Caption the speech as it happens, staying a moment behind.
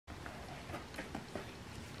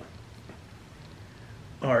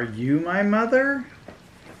Are you my mother?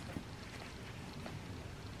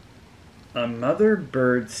 A mother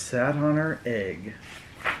bird sat on her egg.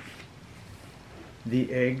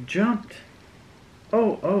 The egg jumped.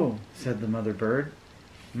 "Oh, oh," said the mother bird.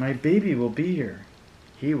 "My baby will be here.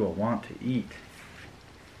 He will want to eat."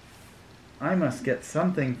 "I must get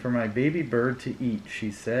something for my baby bird to eat,"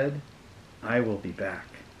 she said. "I will be back."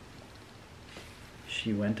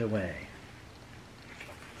 She went away.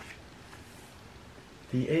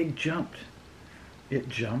 The egg jumped. It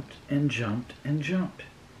jumped and jumped and jumped.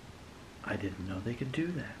 I didn't know they could do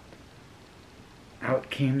that. Out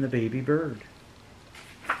came the baby bird.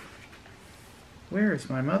 "Where is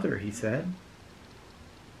my mother?" he said.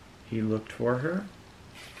 He looked for her.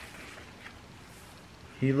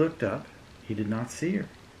 He looked up. He did not see her.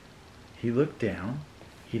 He looked down.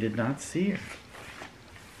 He did not see her.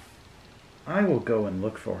 "I will go and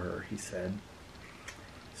look for her," he said.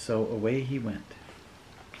 So away he went.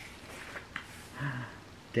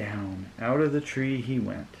 Down, out of the tree he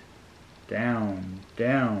went. Down,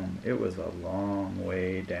 down. It was a long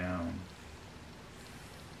way down.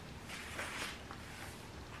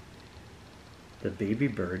 The baby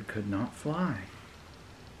bird could not fly.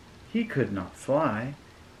 He could not fly,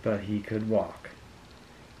 but he could walk.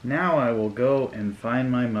 "Now I will go and find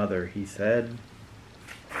my mother," he said.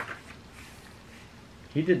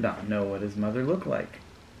 He did not know what his mother looked like.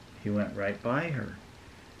 He went right by her.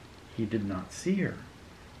 He did not see her.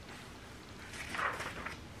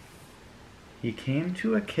 He came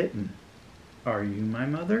to a kitten. "Are you my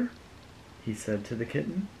mother?" he said to the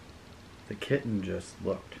kitten. The kitten just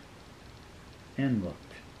looked and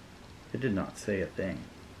looked. It did not say a thing.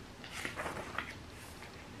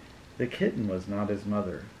 The kitten was not his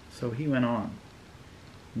mother, so he went on.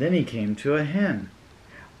 Then he came to a hen.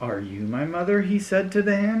 "Are you my mother?" he said to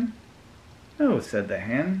the hen. "No," said the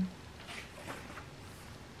hen.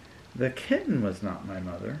 The kitten was not my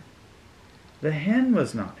mother. The hen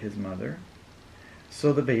was not his mother.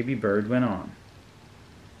 So the baby bird went on.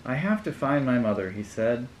 "I have to find my mother," he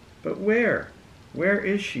said. "But where? Where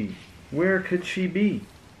is she? Where could she be?"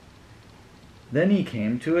 Then he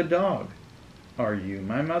came to a dog. "Are you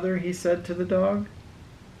my mother?" he said to the dog.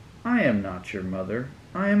 "I am not your mother.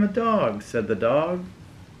 I am a dog," said the dog.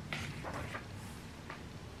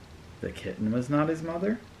 The kitten was not his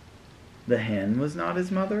mother. The hen was not his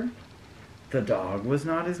mother. The dog was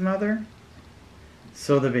not his mother.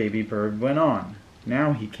 So the baby bird went on.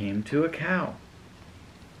 Now he came to a cow.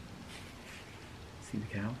 See the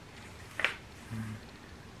cow?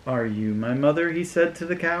 "Are you my mother?" he said to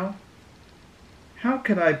the cow. "How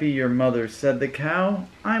could I be your mother?" said the cow.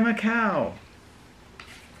 "I'm a cow."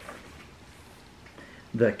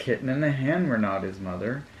 The kitten and the hen were not his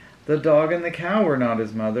mother. The dog and the cow were not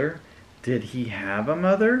his mother. Did he have a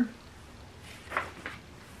mother?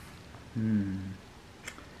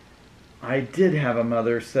 "I did have a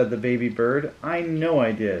mother," said the baby bird. "I know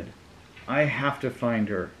I did. I have to find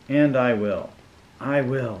her, and I will. I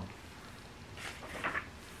will."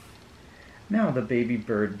 Now the baby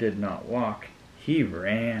bird did not walk. He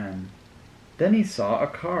ran. Then he saw a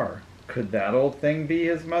car. Could that old thing be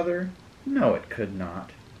his mother? No, it could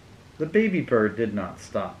not. The baby bird did not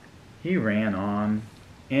stop. He ran on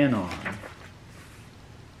and on.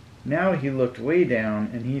 Now he looked way down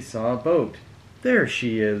and he saw a boat. "There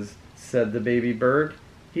she is," said the baby bird.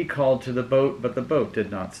 He called to the boat, but the boat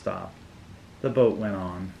did not stop. The boat went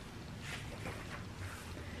on.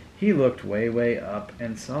 He looked way up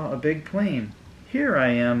and saw a big plane. "Here I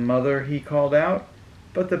am, mother," he called out.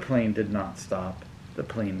 But the plane did not stop. The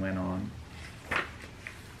plane went on.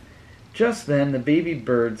 Just then the baby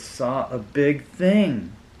bird saw a big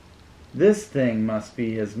thing. This thing must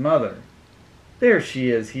be his mother. "There she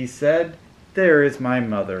is," he said. "There is my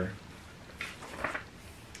mother."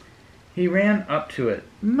 He ran up to it.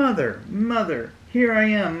 "Mother, mother, here I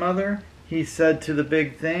am, mother," he said to the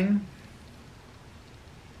big thing.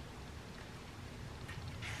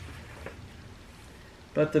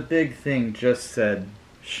 But the big thing just said,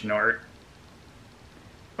 "Snort."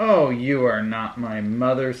 "Oh, you are not my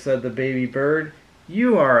mother," said the baby bird.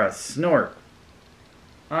 "You are a snort.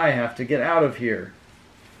 I have to get out of here."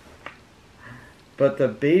 But the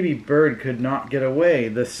baby bird could not get away.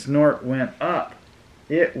 The snort went up.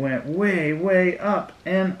 It went way up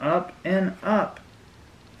and up and up.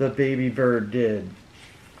 The baby bird did.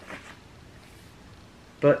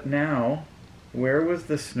 But now, where was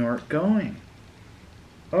the snort going?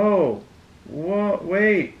 "Oh,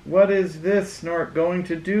 wait, what is this snort going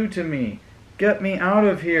to do to me? Get me out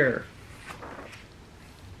of here."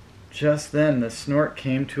 Just then the snort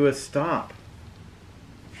came to a stop.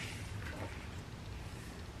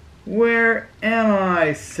 "Where am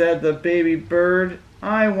I?" said the baby bird.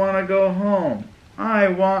 "I want to go home. I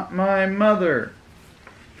want my mother."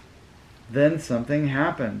 Then something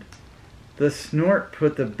happened. The snort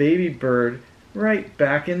put the baby bird right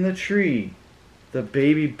back in the tree. The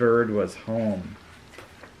baby bird was home.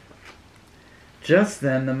 Just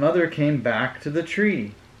then the mother came back to the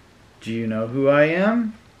tree. "Do you know who I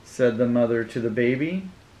am?" said the mother to the baby.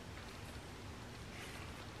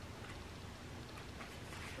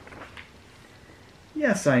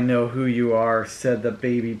 "Yes, I know who you are," said the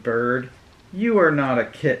baby bird. "You are not a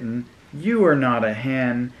kitten. You are not a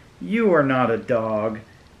hen. You are not a dog.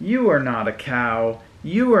 You are not a cow.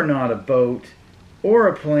 You are not a boat, or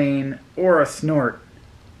a plane, or a snort.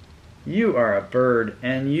 You are a bird,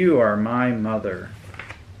 and you are my mother."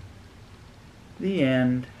 The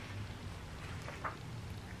end.